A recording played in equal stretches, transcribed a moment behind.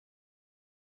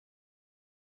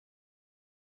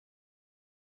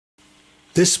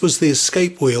This was the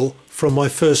escape wheel from my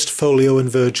first Foliot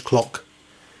Verge clock.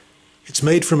 It's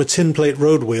made from a tin plate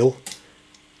road wheel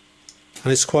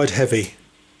and it's quite heavy.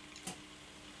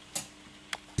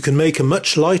 You can make a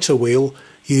much lighter wheel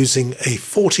using a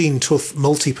 14-tooth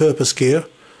multi-purpose gear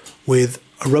with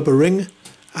a rubber ring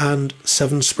and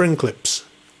 7 spring clips.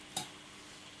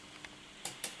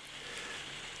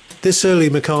 This early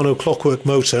Meccano clockwork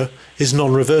motor is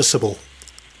non-reversible.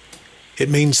 It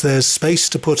means there's space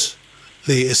to put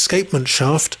the escapement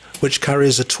shaft, which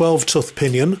carries a 12-tooth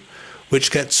pinion, which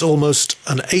gets almost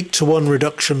an 8-to-1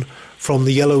 reduction from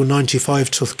the yellow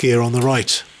 95-tooth gear on the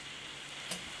right.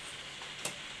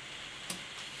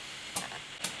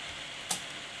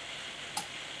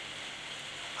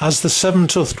 As the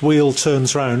 7-toothed wheel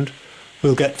turns round,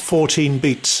 we'll get 14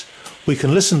 beats. We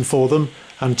can listen for them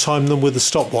and time them with a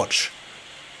stopwatch.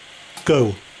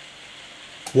 Go.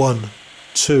 1,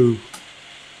 2,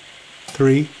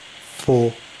 3,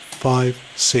 4, 5,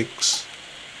 6,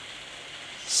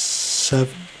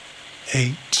 7,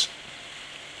 8,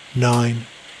 9,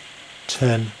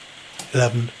 10,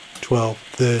 11, 12,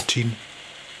 13,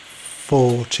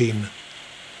 14.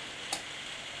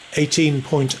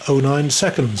 18.09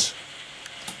 seconds.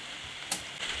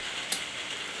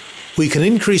 We can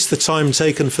increase the time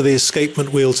taken for the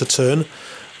escapement wheel to turn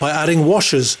by adding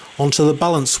washers onto the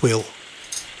balance wheel.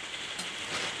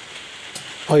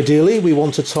 Ideally, we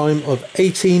want a time of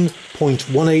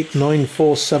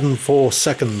 18.189474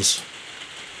 seconds.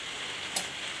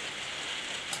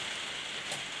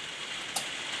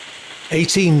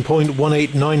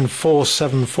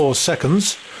 (18.189474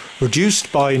 seconds) reduced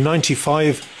by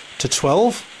 95 to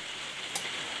 12,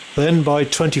 then by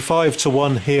 25 to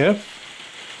 1 here,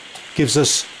 gives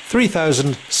us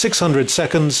 3,600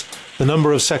 seconds, the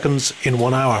number of seconds in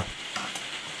 1 hour.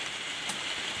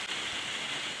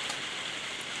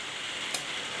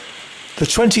 The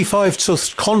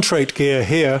 25-tooth contrate gear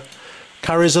here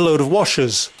carries a load of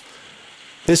washers.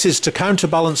 This is to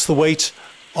counterbalance the weight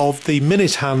of the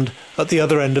minute hand at the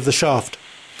other end of the shaft.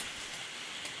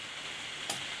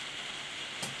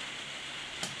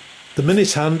 The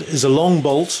minute hand is a long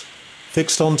bolt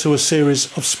fixed onto a series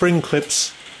of spring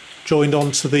clips joined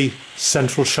onto the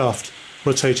central shaft,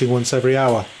 rotating once every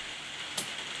hour.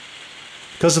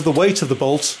 Because of the weight of the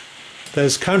bolt,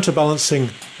 there's counterbalancing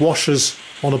washers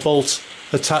on a bolt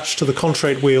attached to the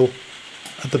contrate wheel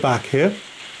at the back here.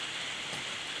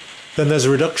 Then there's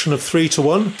a reduction of 3 to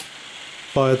 1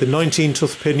 by the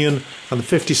 19-tooth pinion and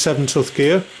the 57-tooth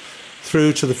gear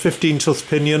through to the 15-tooth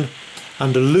pinion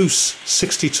and a loose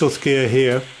 60-tooth gear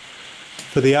here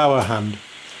for the hour hand.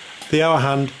 The hour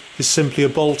hand is simply a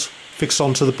bolt fixed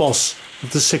onto the boss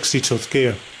of the 60-tooth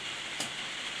gear.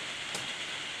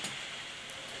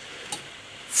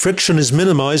 Friction is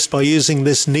minimised by using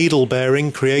this needle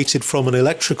bearing created from an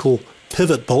electrical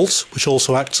pivot bolt, which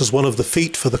also acts as one of the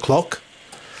feet for the clock.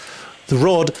 The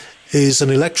rod is an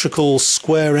electrical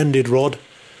square-ended rod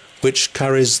which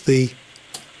carries the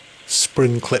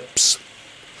spring clips.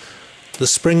 The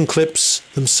spring clips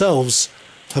themselves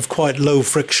have quite low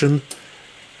friction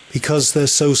because they're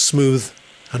so smooth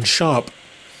and sharp.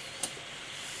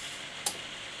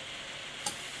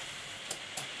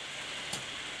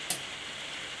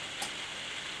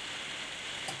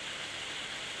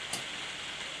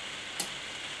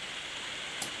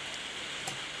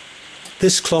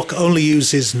 This clock only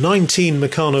uses 19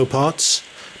 Meccano parts,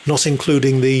 not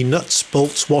including the nuts,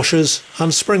 bolts, washers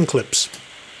and spring clips.